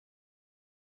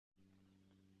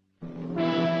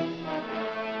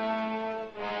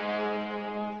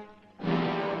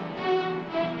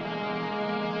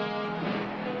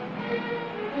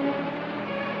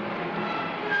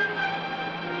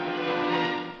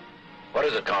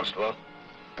What is it, Constable?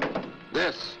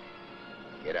 This.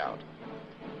 Get out.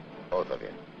 Both of you.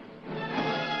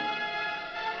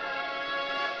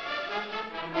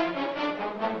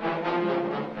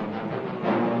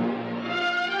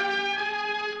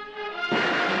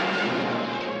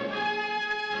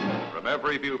 From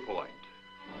every viewpoint,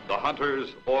 the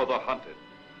hunters or the hunted,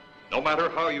 no matter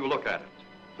how you look at it,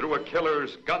 through a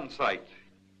killer's gun sight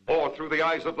or through the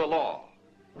eyes of the law,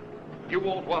 you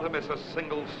won't want to miss a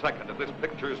single second of this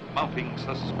picture's mounting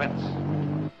suspense.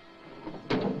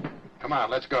 Come on,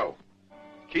 let's go.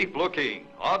 Keep looking.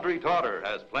 Audrey Totter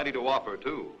has plenty to offer,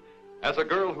 too, as a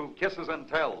girl who kisses and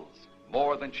tells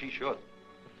more than she should.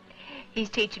 He's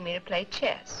teaching me to play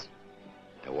chess.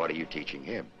 And what are you teaching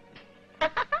him?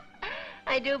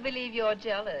 I do believe you're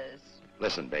jealous.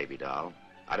 Listen, baby doll,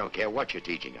 I don't care what you're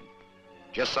teaching him.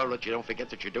 Just so that you don't forget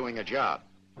that you're doing a job.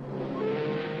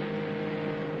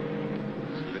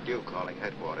 The Duke calling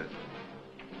headquarters.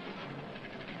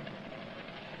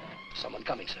 Someone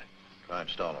coming, sir. Try and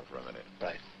stall him for a minute.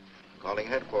 Right. Calling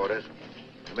headquarters.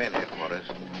 Come in, headquarters.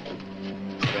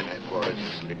 Come in, headquarters.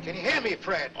 Can you hear me,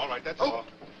 Fred? All right, that's all.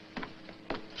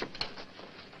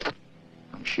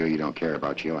 I'm sure you don't care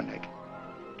about your Nick.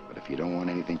 But if you don't want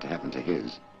anything to happen to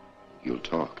his, you'll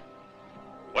talk.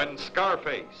 When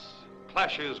Scarface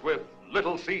clashes with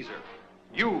Little Caesar,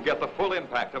 you get the full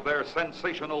impact of their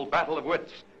sensational battle of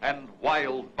wits and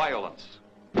wild violence.